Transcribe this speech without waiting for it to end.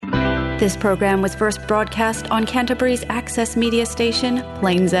This program was first broadcast on Canterbury's access media station,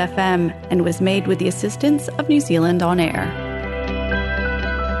 Plains FM, and was made with the assistance of New Zealand On Air.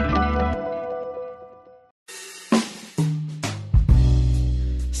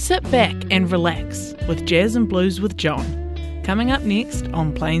 Sit back and relax with Jazz and Blues with John, coming up next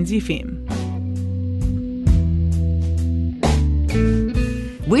on Plains FM.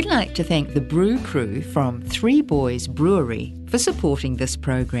 We'd like to thank the brew crew from Three Boys Brewery for supporting this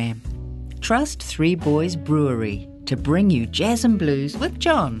program. Trust Three Boys Brewery to bring you Jazz and Blues with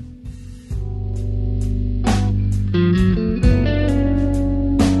John.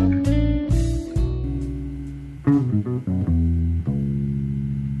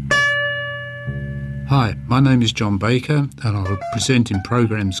 Hi, my name is John Baker and I'll present in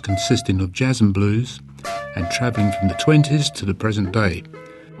programmes consisting of jazz and blues and travelling from the 20s to the present day.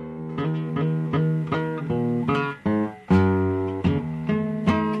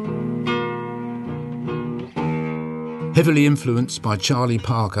 Heavily influenced by Charlie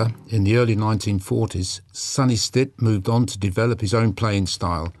Parker in the early 1940s, Sonny Stitt moved on to develop his own playing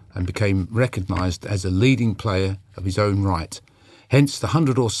style and became recognised as a leading player of his own right. Hence the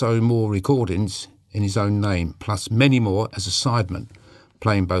 100 or so more recordings in his own name, plus many more as a sideman,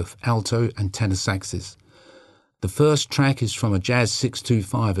 playing both alto and tenor saxes. The first track is from a Jazz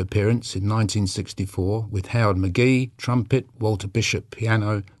 625 appearance in 1964 with Howard McGhee, trumpet, Walter Bishop,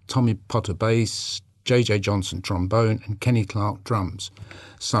 piano, Tommy Potter bass, J.J. Johnson trombone and Kenny Clark drums,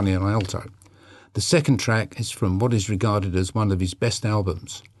 Sonny on alto. The second track is from what is regarded as one of his best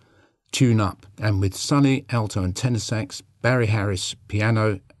albums, Tune Up, and with Sonny, alto and tenor sax, Barry Harris,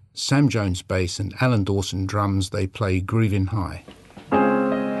 piano, Sam Jones bass and Alan Dawson drums, they play Groovin' High.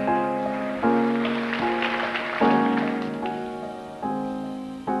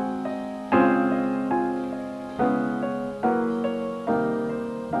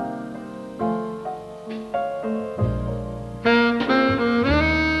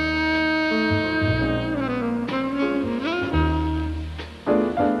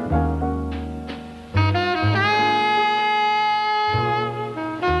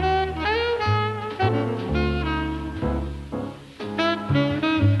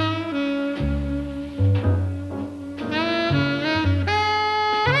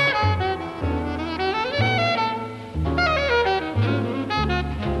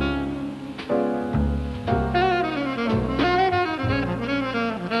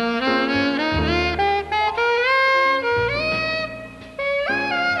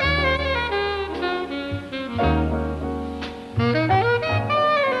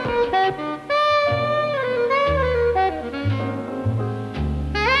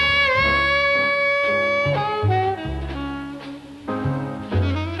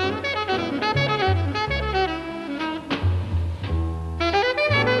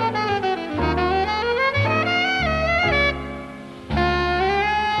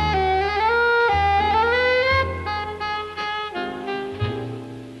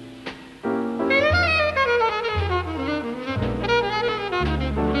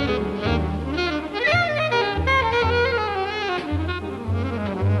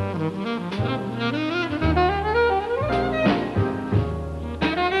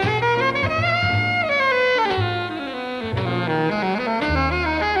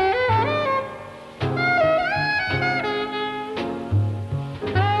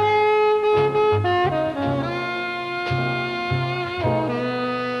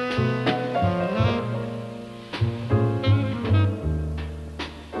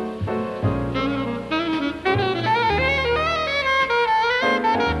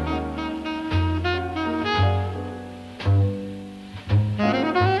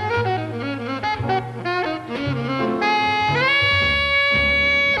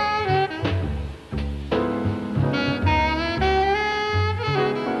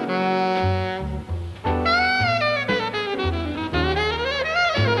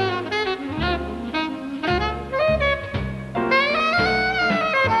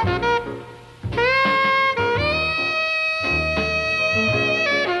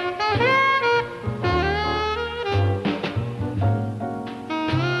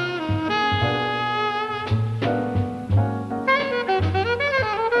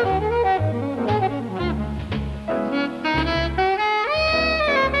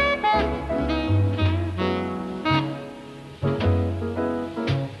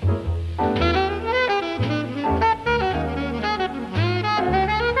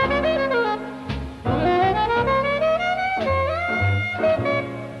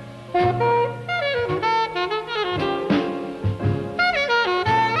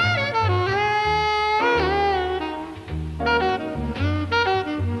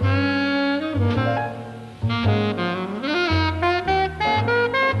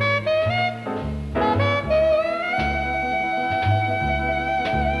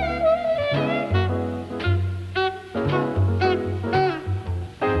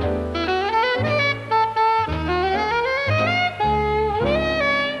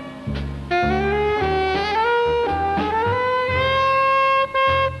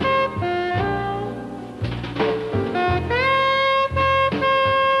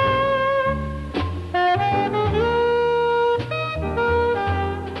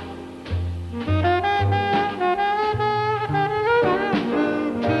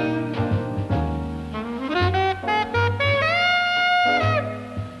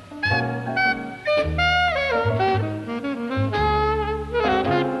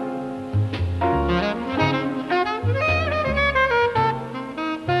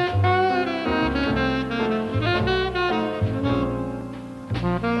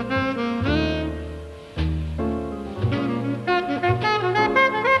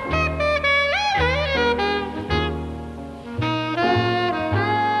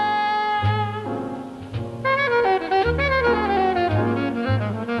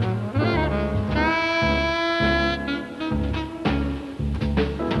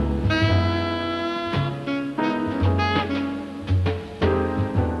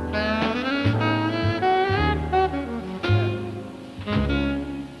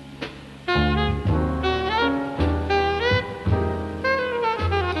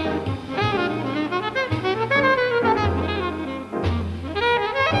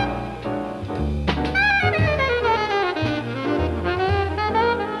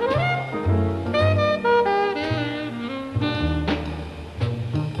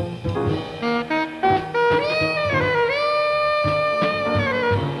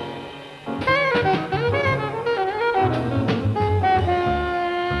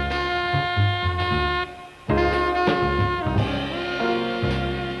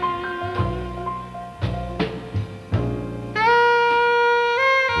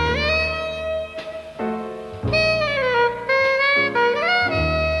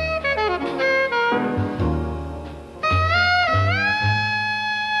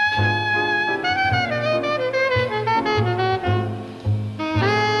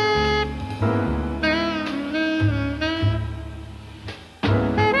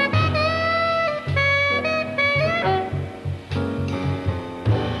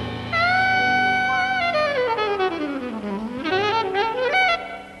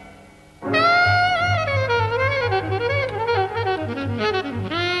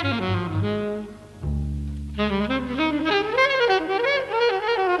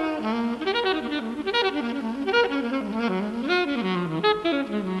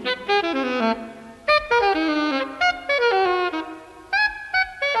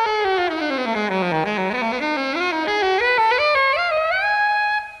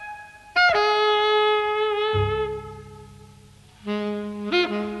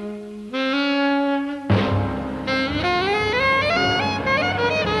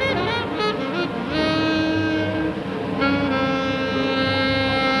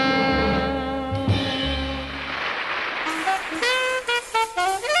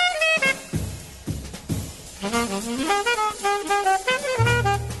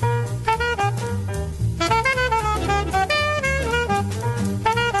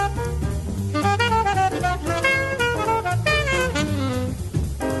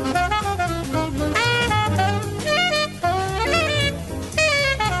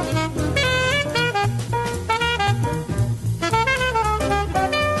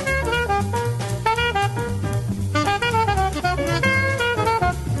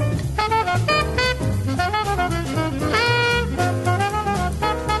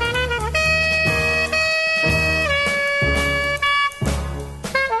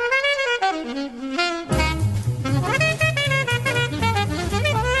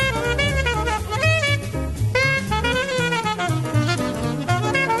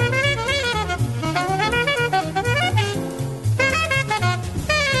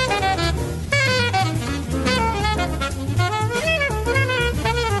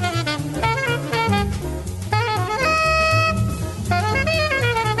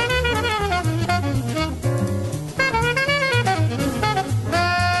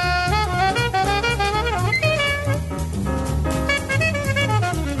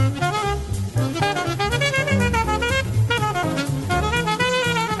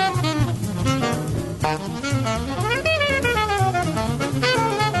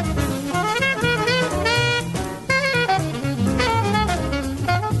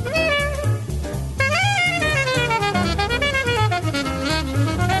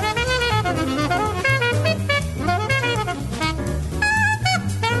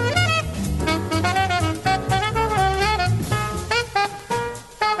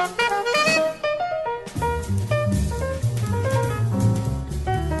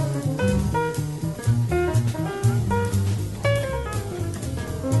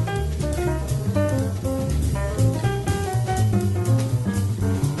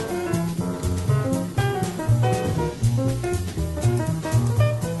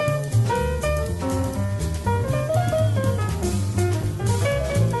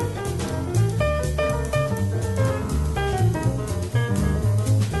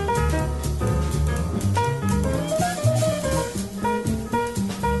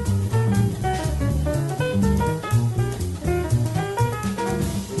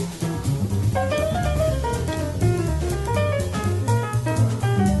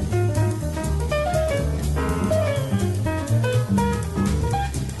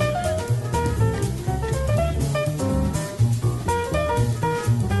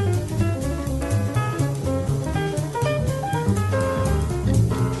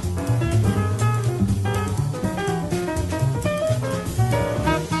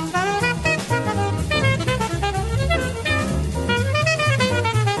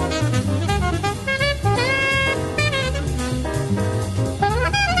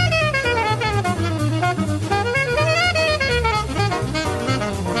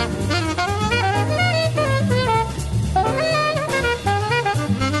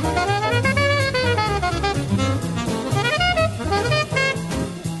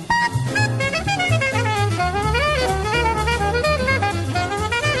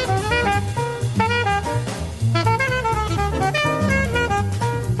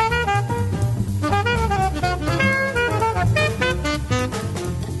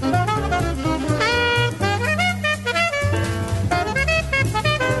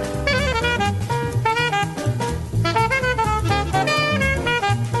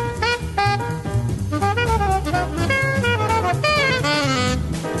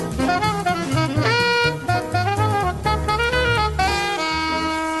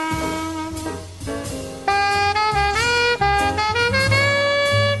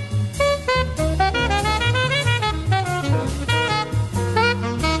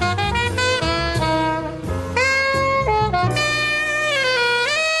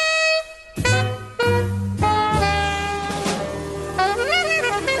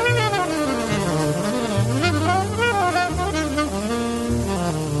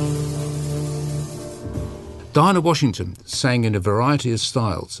 Dinah Washington sang in a variety of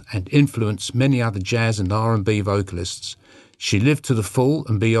styles and influenced many other jazz and R&B vocalists. She lived to the full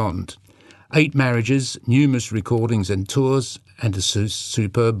and beyond. 8 marriages, numerous recordings and tours, and a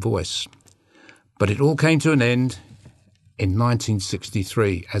superb voice. But it all came to an end in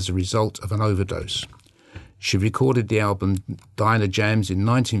 1963 as a result of an overdose. She recorded the album Dinah Jams in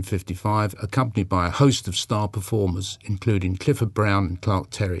 1955, accompanied by a host of star performers, including Clifford Brown and Clark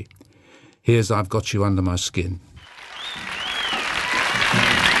Terry. Here's I've Got You Under My Skin.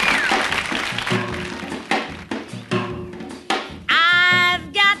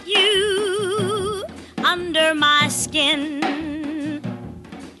 I've got you under my skin.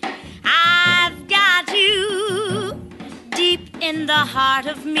 I've got you deep in the heart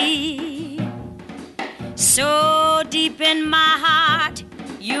of me. So deep in my heart,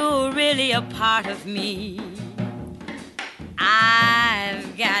 you're really a part of me.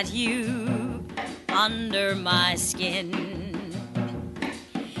 I've got you under my skin.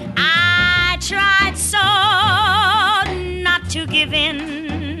 I tried so not to give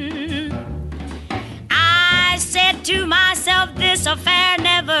in. I said to myself, this affair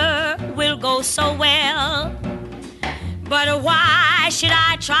never will go so well. But why should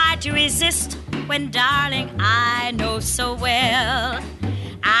I try to resist when, darling, I know so well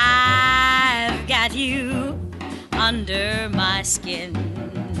I've got you under my skin.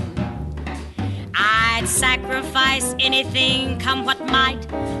 I'd sacrifice anything, come what might,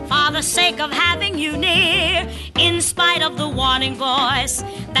 for the sake of having you near, in spite of the warning voice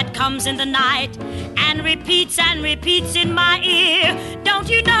that comes in the night and repeats in my ear. Don't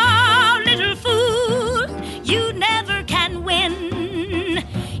you know, little fool, you never can win.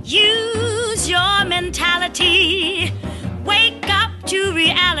 Use your mentality, wake up to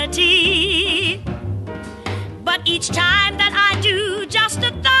reality. But each time that I do, just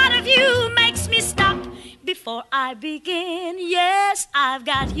the thought of you makes me stop before I begin. Yes, I've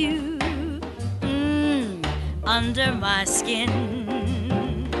got you under my skin.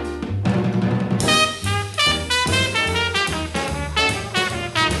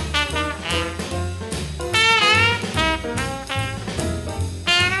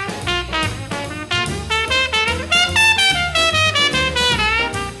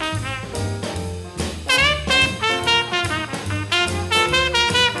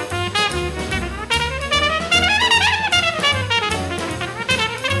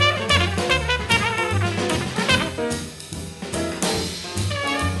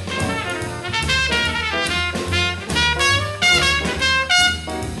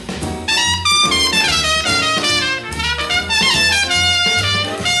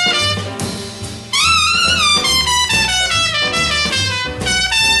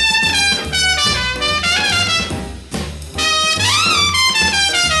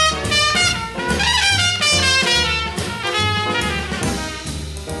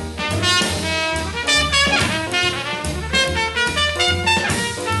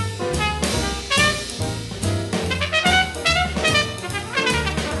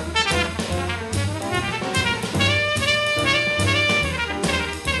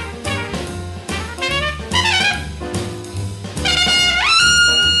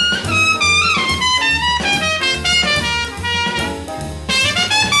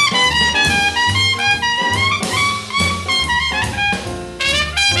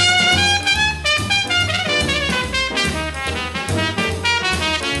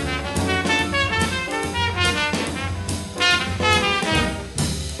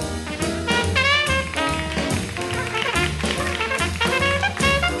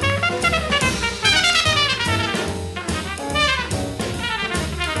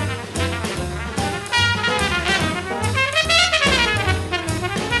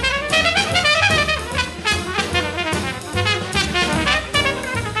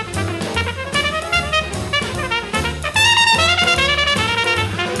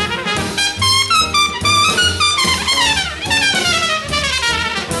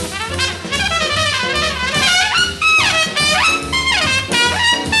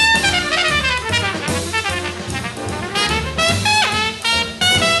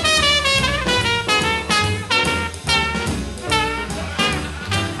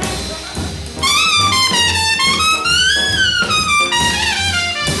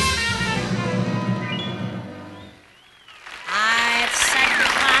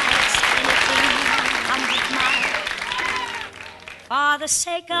 the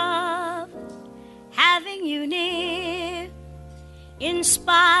sake of having you near, in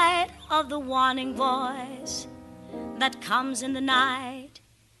spite of the warning voice that comes in the night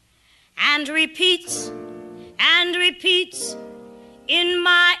and repeats in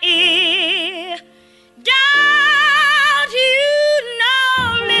my ear. Don't you know,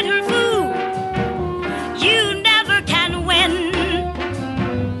 little fool, you never can win.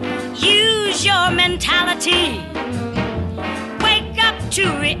 Use your mentality. Wake up to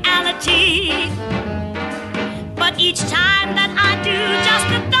reality. But each time that I do, just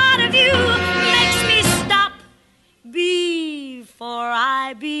the thought of you makes me stop before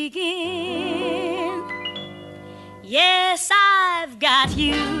I begin. Yes, I've got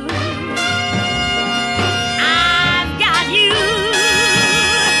you. I've got you.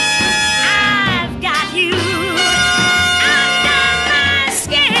 I've got you. Under my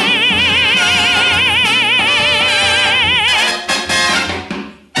skin.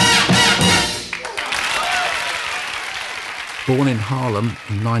 Born in Harlem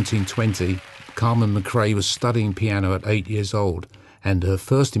in 1920, Carmen McRae was studying piano at 8 years old, and her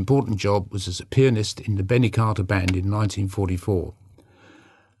first important job was as a pianist in the Benny Carter Band in 1944.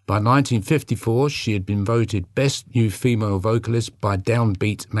 By 1954, she had been voted Best New Female Vocalist by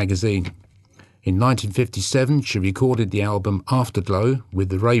Downbeat magazine. In 1957, she recorded the album Afterglow with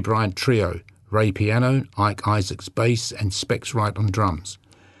the Ray Bryant Trio, Ray piano, Ike Isaacs bass, and Specs Wright on drums.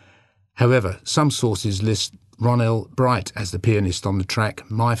 However, some sources list Ronell Bright as the pianist on the track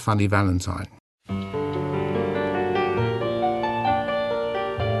My Funny Valentine.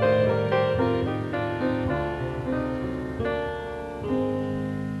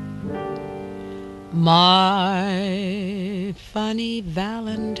 My funny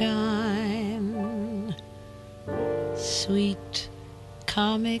Valentine, sweet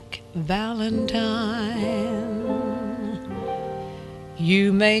comic Valentine,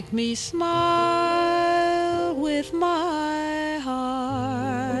 you make me smile with my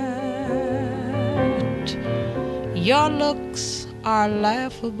heart. Your looks are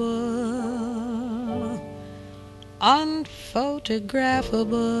laughable,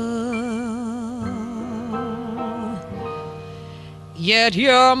 unphotographable, yet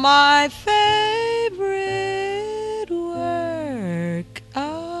you're my favorite work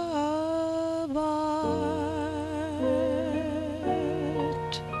of art.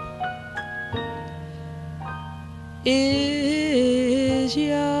 Is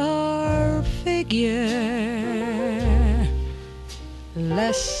your figure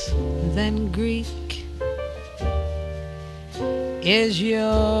less than Greek? Is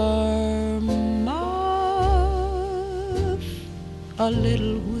your mouth a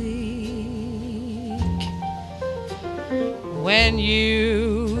little weak when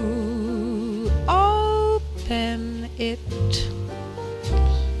you open it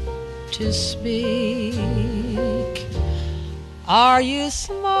to speak? Are you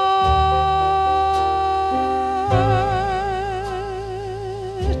smart?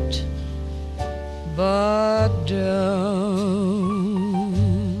 But don't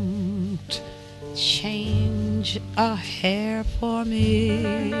change a hair for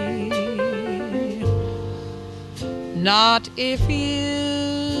me, not if you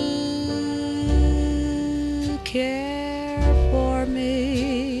care for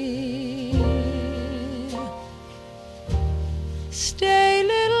me. Stay,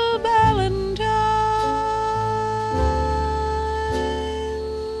 little Valentine,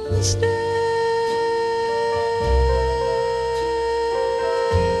 stay.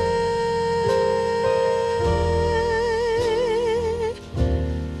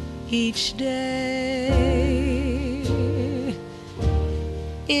 Each day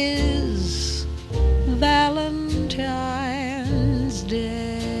is Valentine's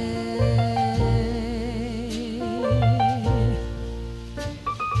Day.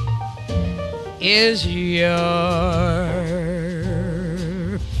 Is your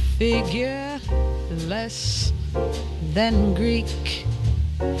figure less than Greek?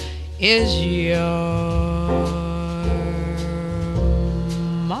 Is your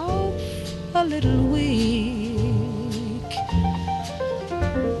a little weak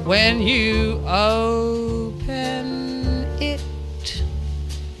when you open it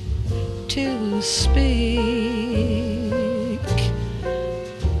to speak?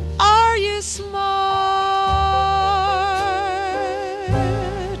 Are you smart?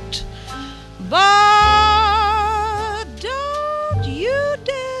 But don't you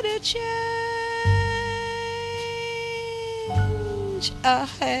dare to change a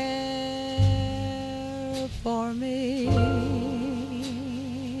hair for me,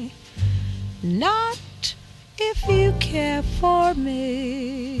 not if you care for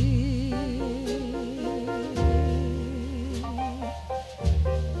me.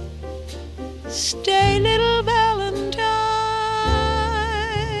 Stay, little Valentine,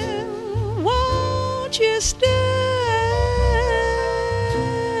 won't you stay?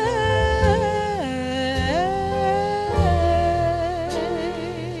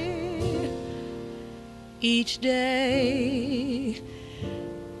 each day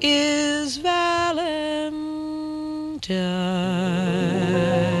is Valentine's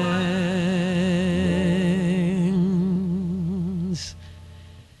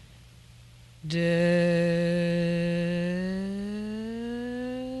Day.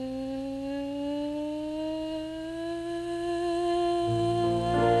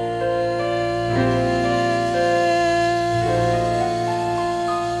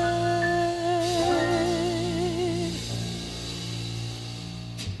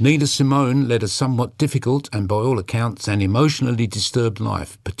 Nina Simone led a somewhat difficult and, by all accounts, an emotionally disturbed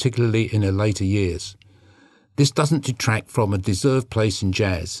life, particularly in her later years. This doesn't detract from a deserved place in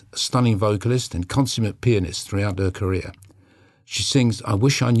jazz, a stunning vocalist and consummate pianist throughout her career. She sings I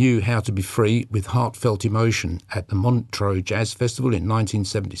Wish I Knew How to Be Free with heartfelt emotion at the Montreux Jazz Festival in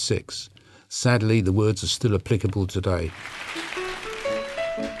 1976. Sadly, the words are still applicable today.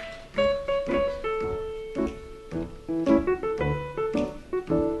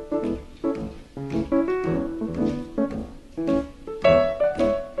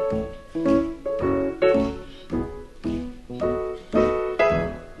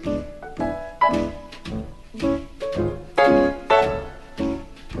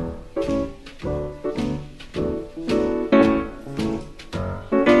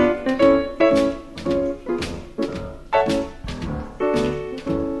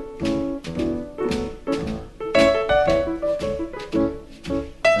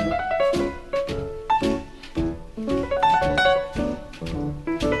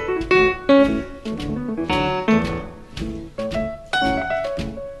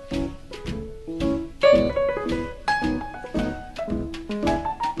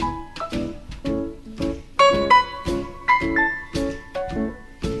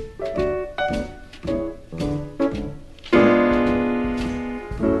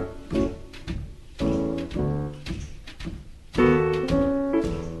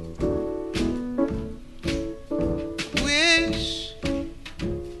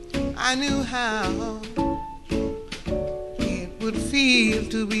 I knew how it would feel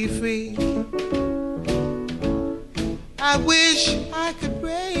to be free. I wish I could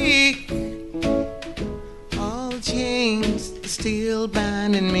break all the chains that still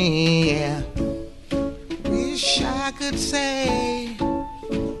binding me. Yeah. Wish I could say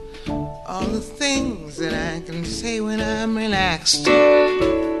all the things that I can say when I'm relaxed.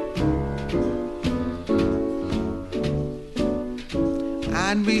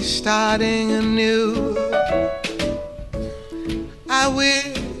 I'd be starting anew. I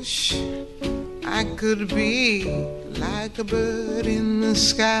wish I could be like a bird in the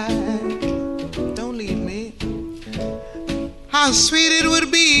sky. Don't leave me. How sweet it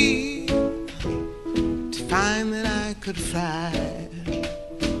would be to find that I could fly.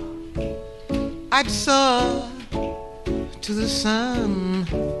 I'd soar to the sun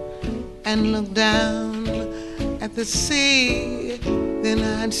and look down at the sea. Then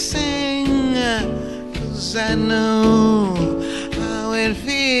I'd sing, 'cause I know how it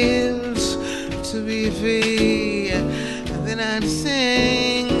feels to be free. Then I'd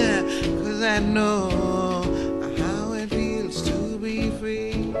sing, 'cause I know how it feels to be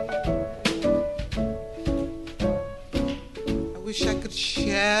free. I wish I could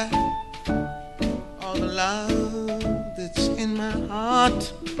share all the love that's in my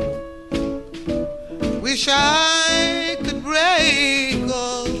heart. Wish I could break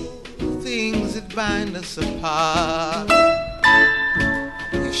all the things that bind us apart.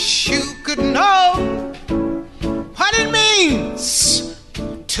 Wish you could know what it means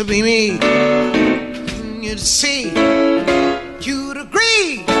to be me. And you'd see, you'd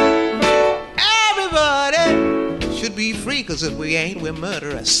agree, everybody should be free, 'cause if we ain't, we're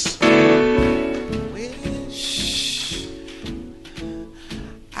murderous. Wish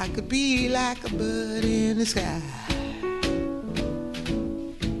I could be like a bird in the sky.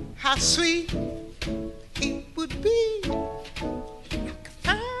 How sweet it would be. I could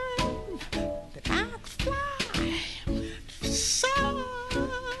find that I could fly soar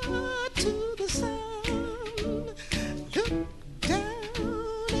to the sun. Look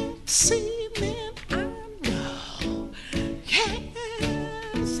down and see me. I know,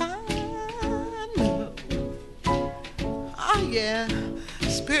 yes, I know. Oh yeah.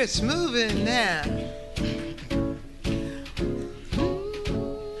 Spirit's moving now.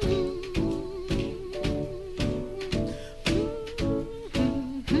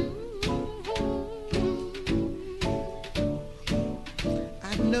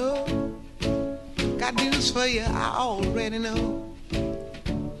 I know, got news for you, I already know.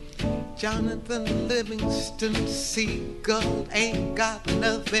 Jonathan Livingston Seagull ain't got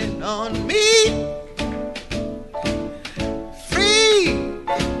nothing on me.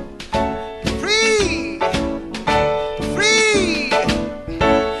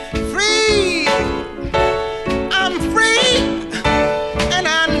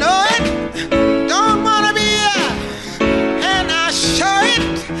 know it, don't wanna be and I show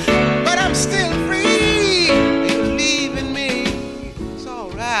it, but I'm still free. Believe in me, it's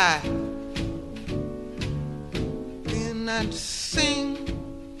alright. Then I'd sing,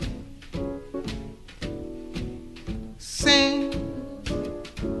 sing,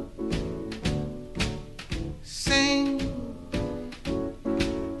 sing,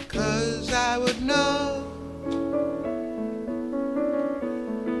 'cause I would know.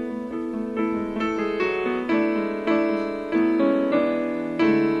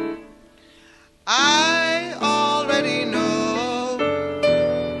 I already know.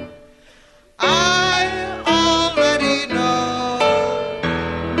 I already know.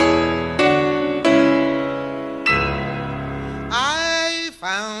 I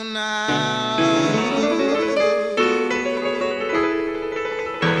found out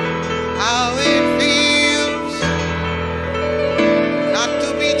how it feels not to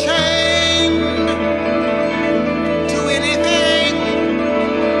be chained to anything,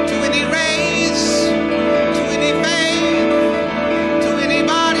 to any race, to any faith, to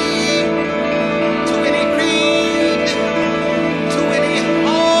anybody, to any creed, to any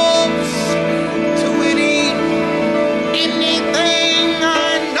hopes, to anything. I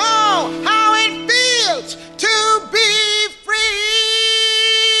know how it feels to be free.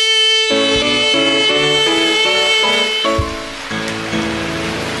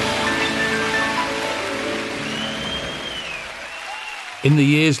 In the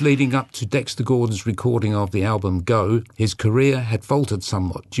years leading up to Dexter Gordon's recording of the album Go, his career had faltered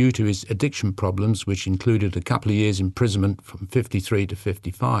somewhat due to his addiction problems, which included a couple of years imprisonment from 53 to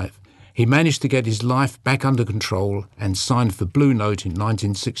 55. He managed to get his life back under control and signed for Blue Note in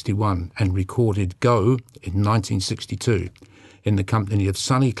 1961 and recorded Go in 1962 in the company of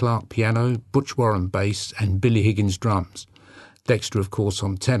Sonny Clark piano, Butch Warren bass and Billy Higgins drums. Dexter, of course,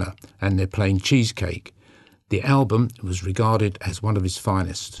 on tenor, and they're playing Cheesecake. The album was regarded as one of his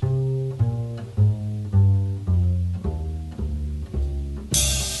finest.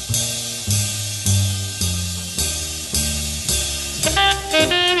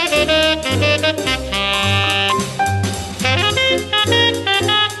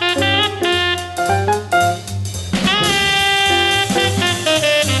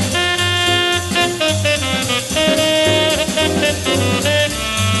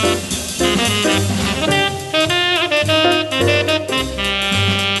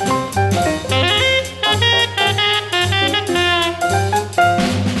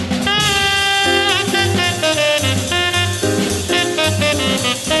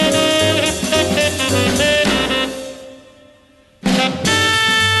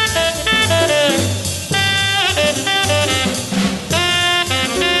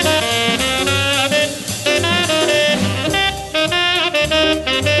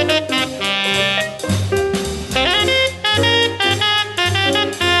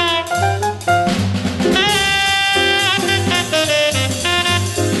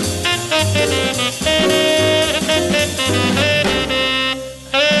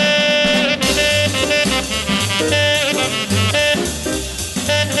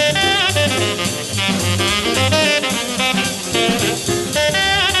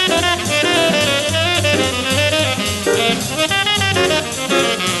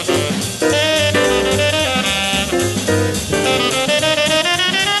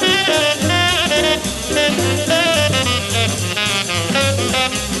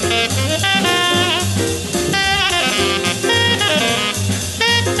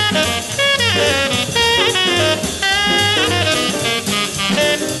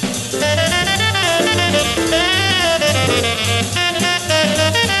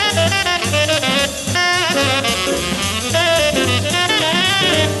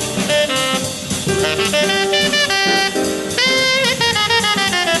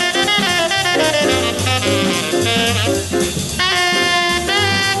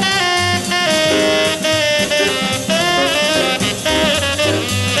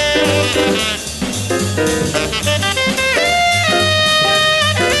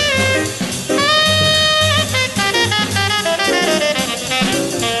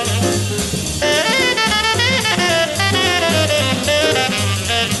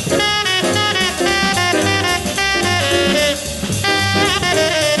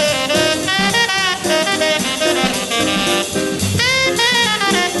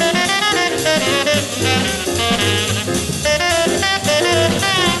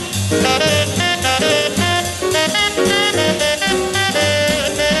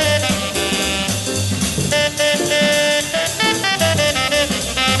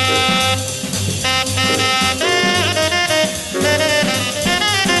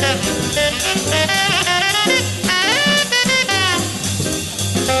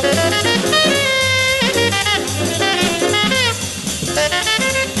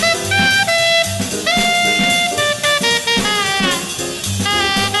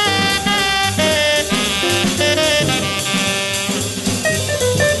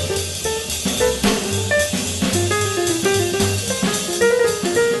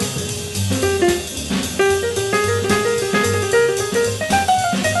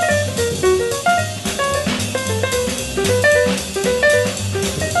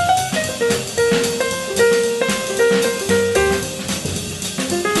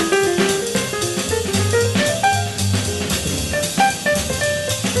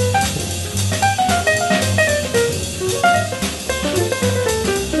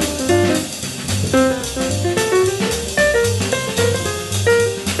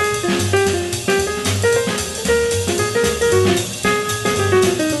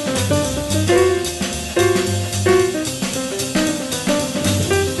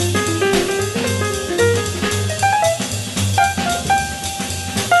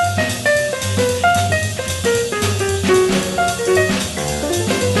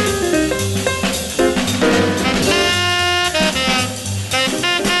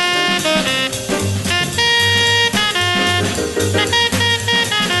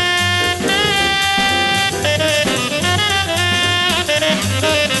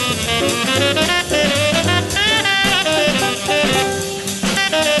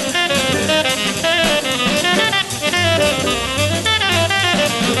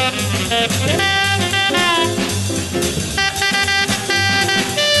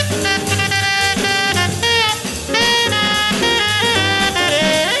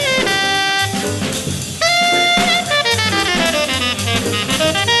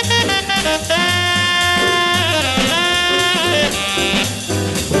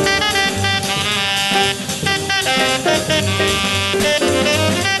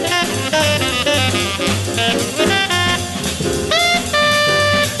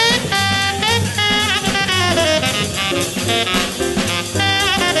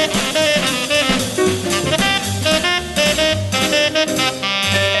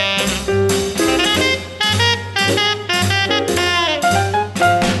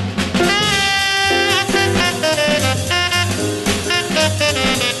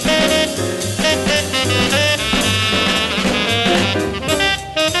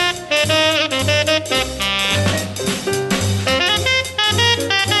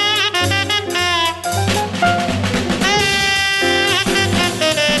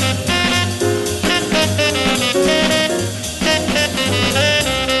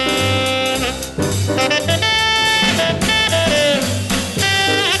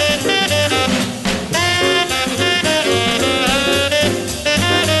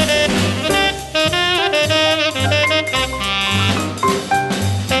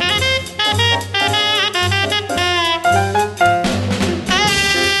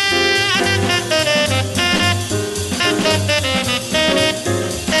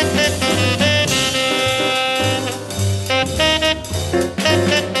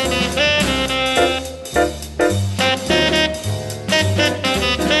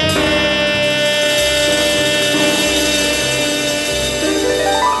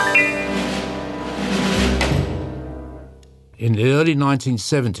 In the early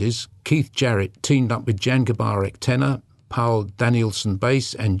 1970s, Keith Jarrett teamed up with Jan Garbarek tenor, Paul Danielson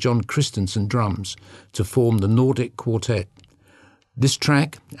bass and John Christensen drums to form the Nordic Quartet. This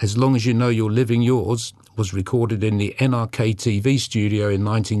track, As Long As You Know You're Living Yours, was recorded in the NRK TV studio in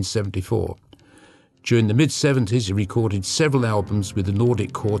 1974. During the mid-70s, he recorded several albums with the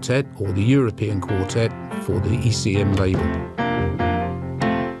Nordic Quartet or the European Quartet for the ECM label.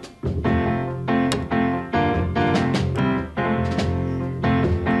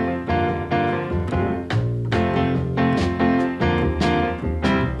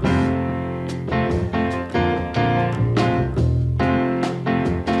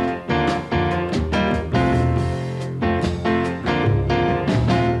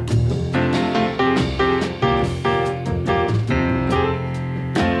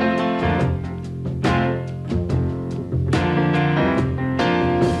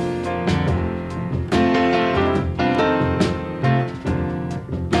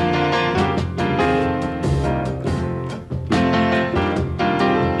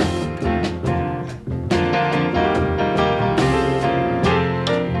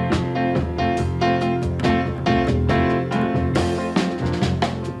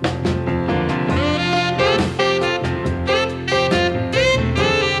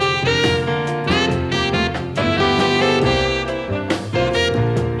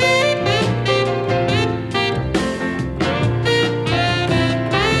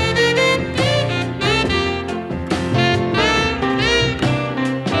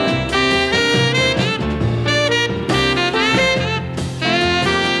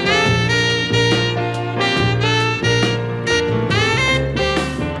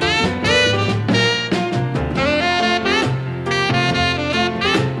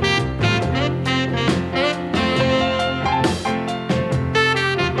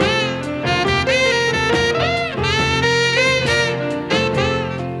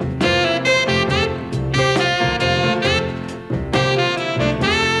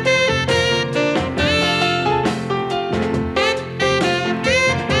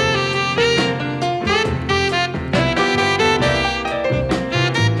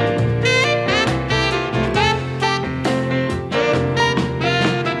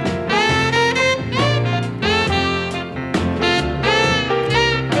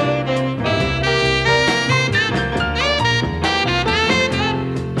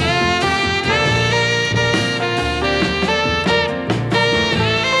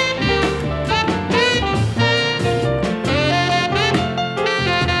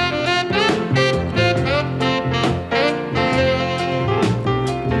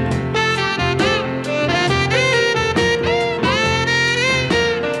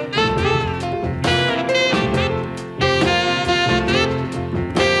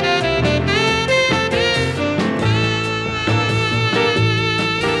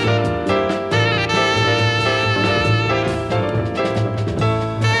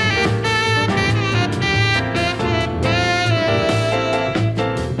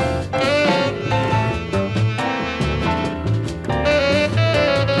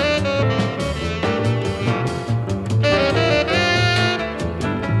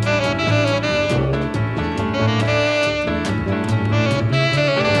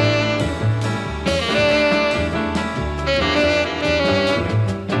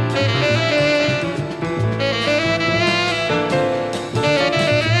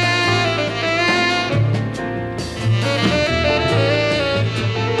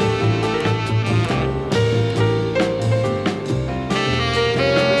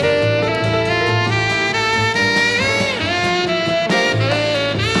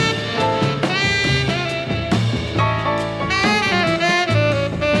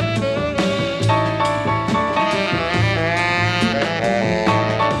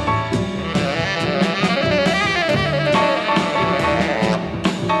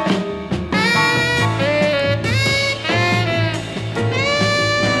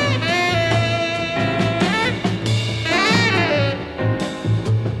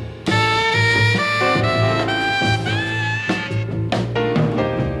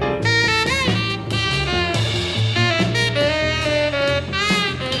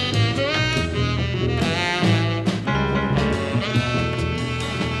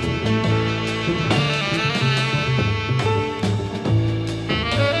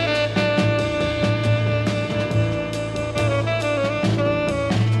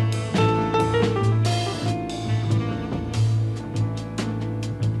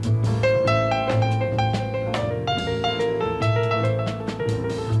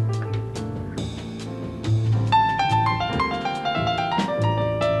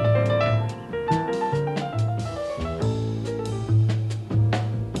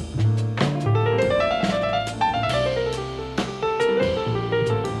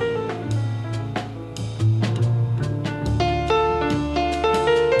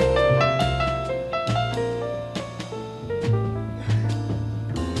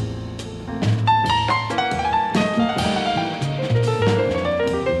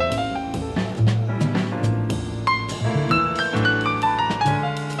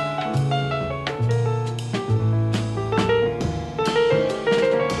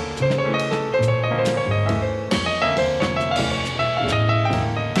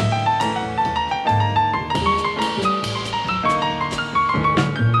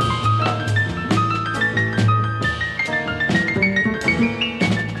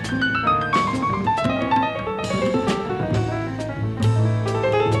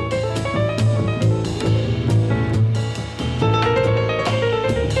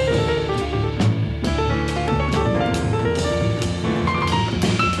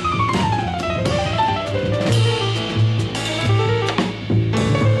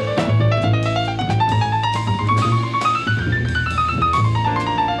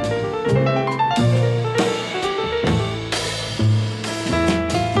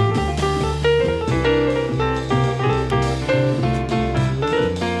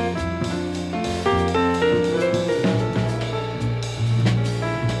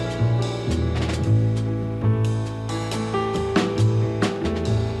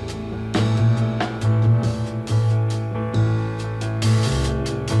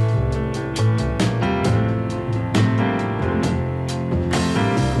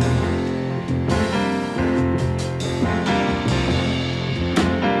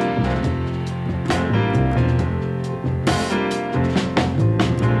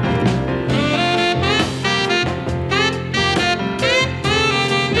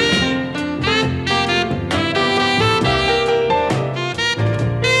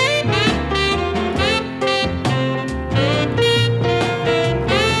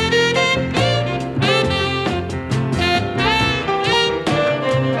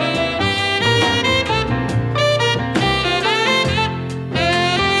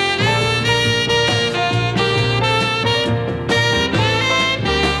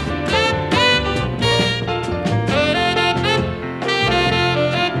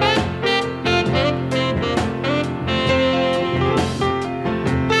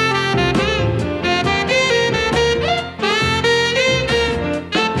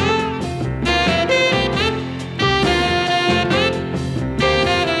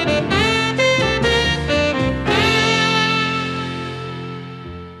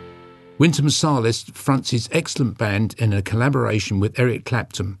 Wynton Marsalis fronts his excellent band in a collaboration with Eric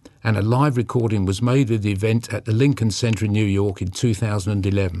Clapton, and a live recording was made of the event at the Lincoln Center in New York in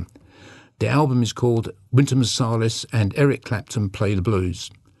 2011. The album is called Wynton Marsalis and Eric Clapton Play the Blues.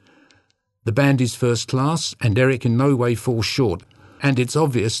 The band is first class, and Eric in no way falls short, and it's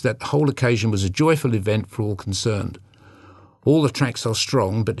obvious that the whole occasion was a joyful event for all concerned. All the tracks are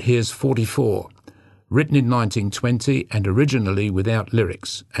strong, but here's 44, written in 1920 and originally without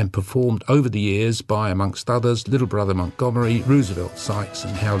lyrics, and performed over the years by, amongst others, Little Brother Montgomery, Roosevelt Sykes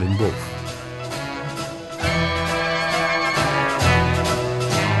and Howlin' Wolf.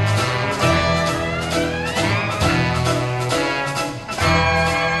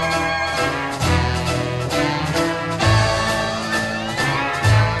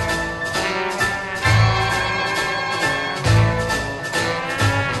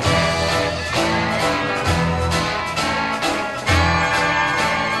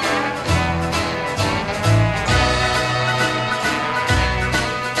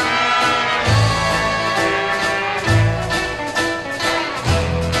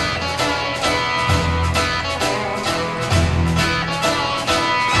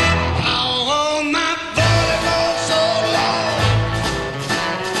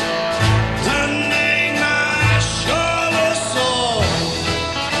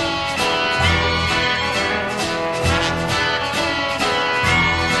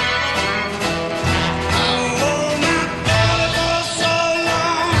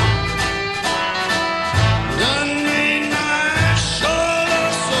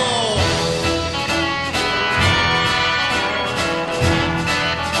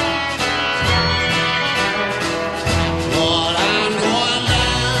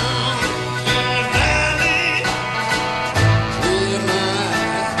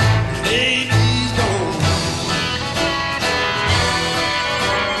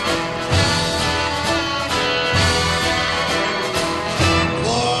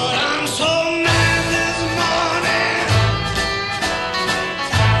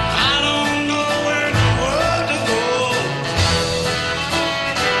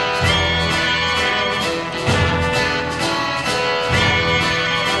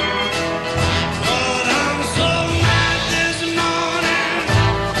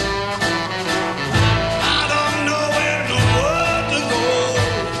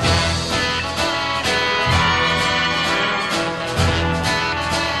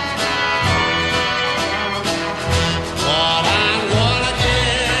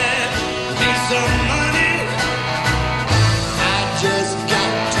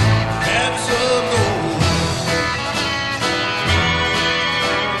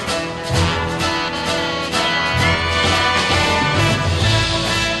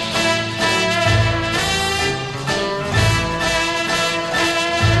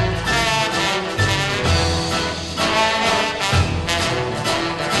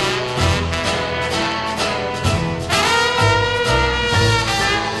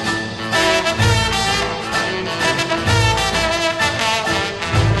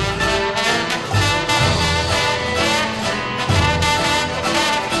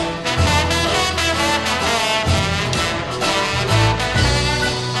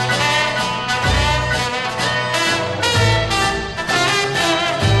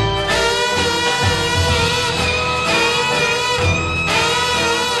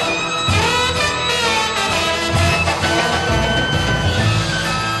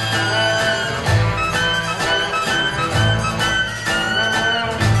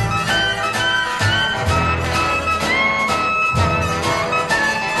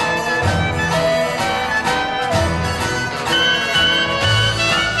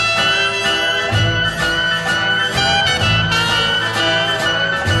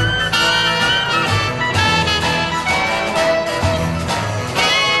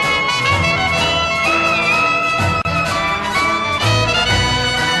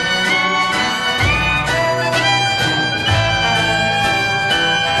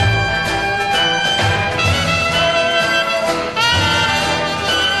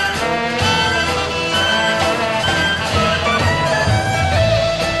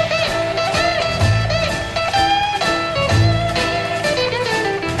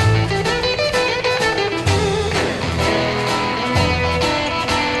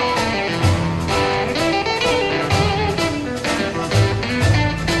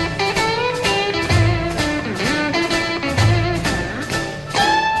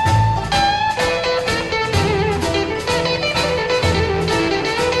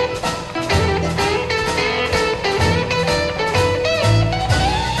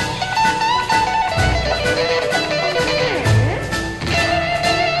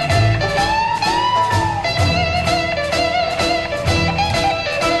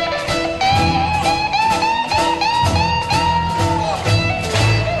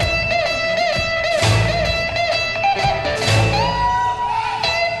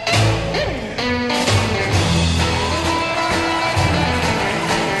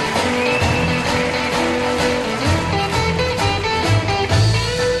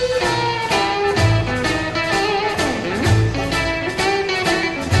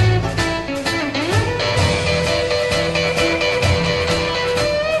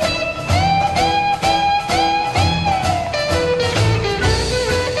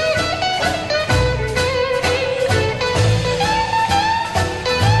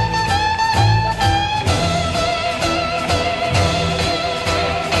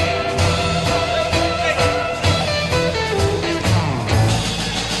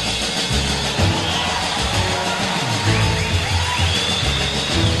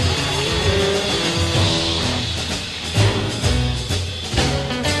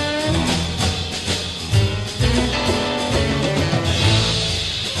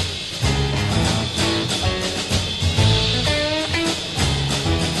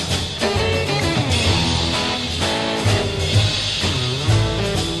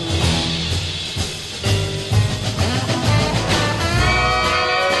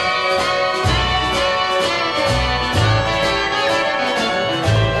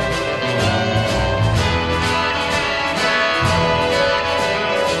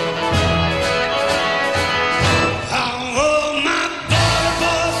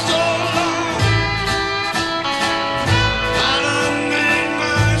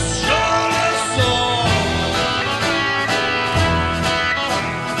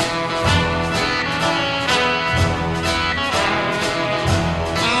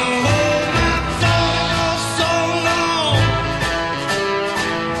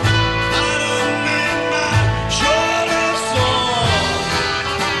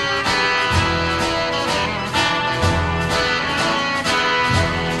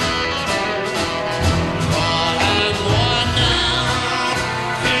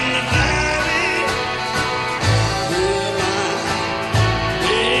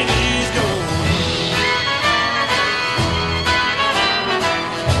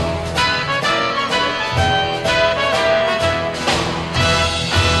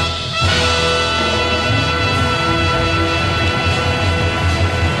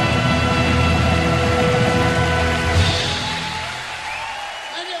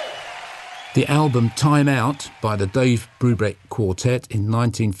 The album Time Out by the Dave Brubeck Quartet in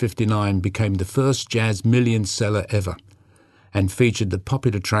 1959 became the first jazz million seller ever and featured the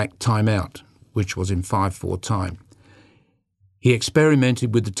popular track Time Out, which was in 5/4 time. He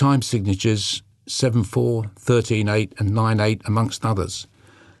experimented with the time signatures 7/4, 13/8 and 9/8 amongst others.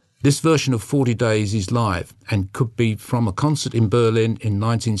 This version of 40 Days is live and could be from a concert in Berlin in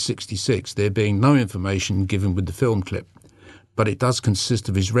 1966, there being no information given with the film clip. But it does consist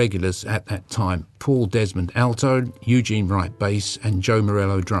of his regulars at that time, Paul Desmond alto, Eugene Wright bass and Joe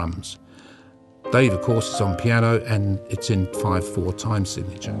Morello drums. Dave, of course, is on piano and it's in 5/4 time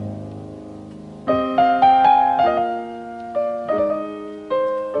signature.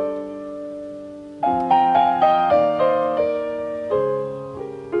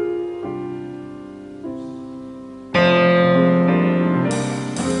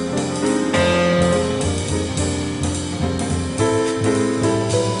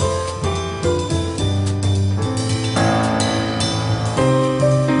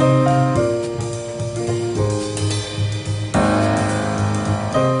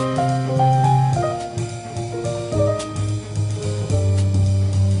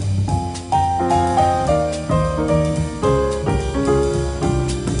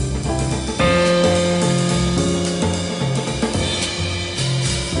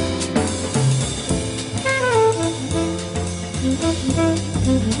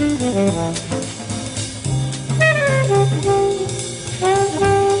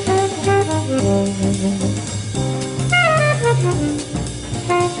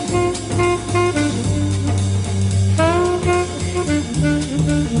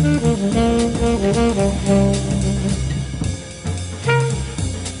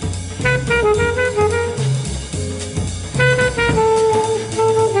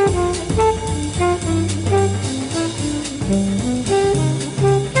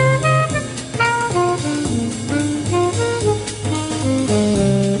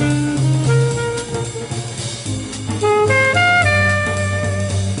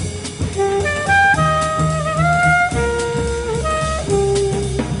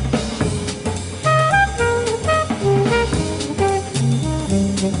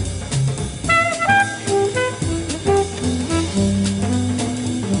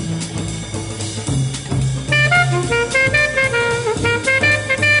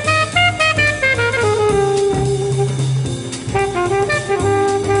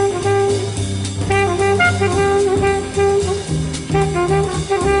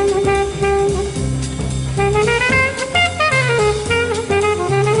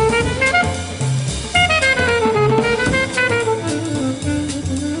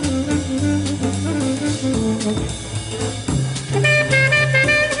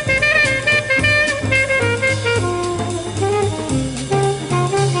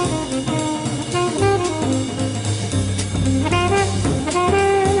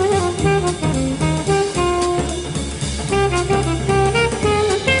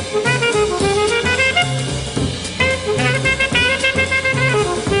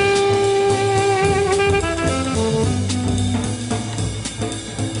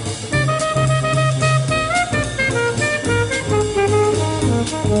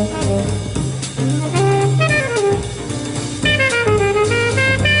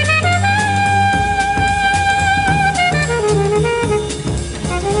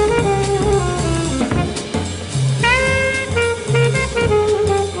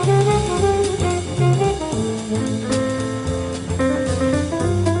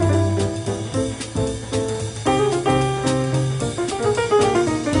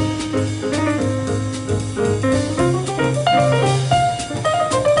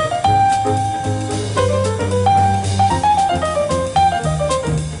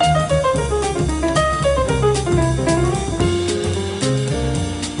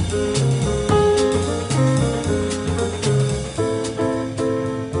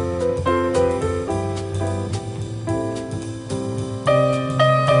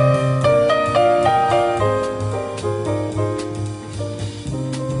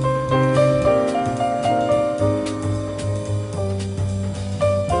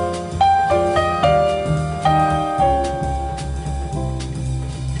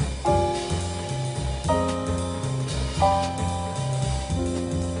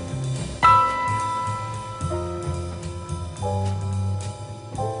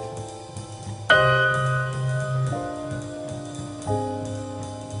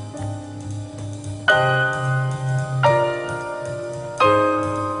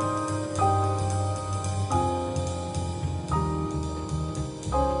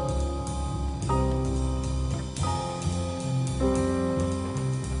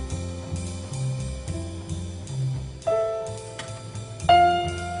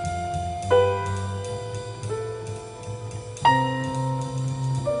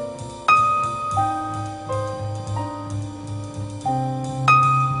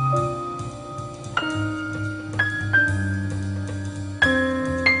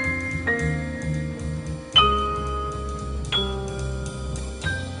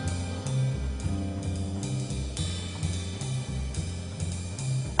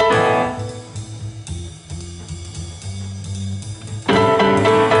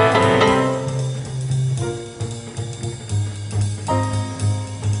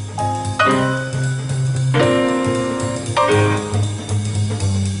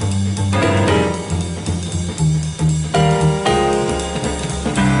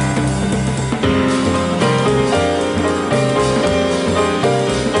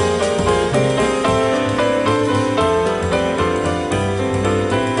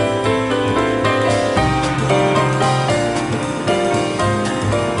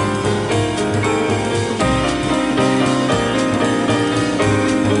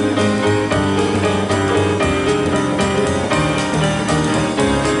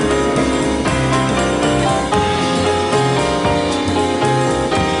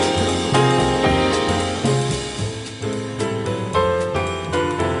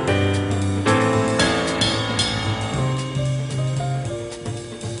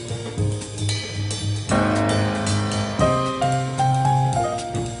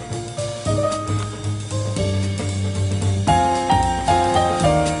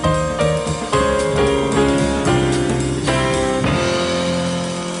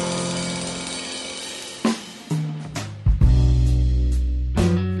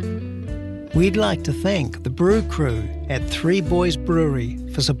 We'd like to thank the Brew Crew at Three Boys Brewery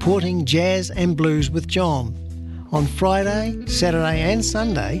for supporting Jazz and Blues with John. On Friday, Saturday and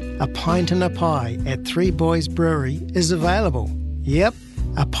Sunday, a pint and a pie at Three Boys Brewery is available. Yep,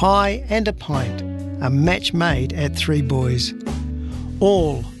 a pie and a pint, a match made at Three Boys.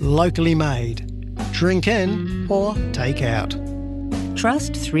 All locally made. Drink in or take out.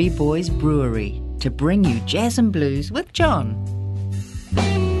 Trust Three Boys Brewery to bring you Jazz and Blues with John.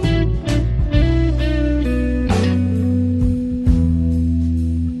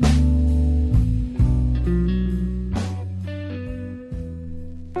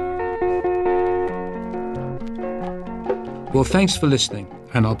 Well, thanks for listening,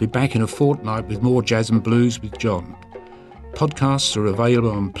 and I'll be back in a fortnight with more Jazz and Blues with John. Podcasts are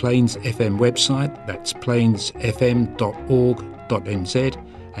available on Plains FM website, that's plainsfm.org.nz,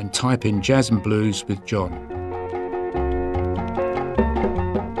 and type in Jazz and Blues with John.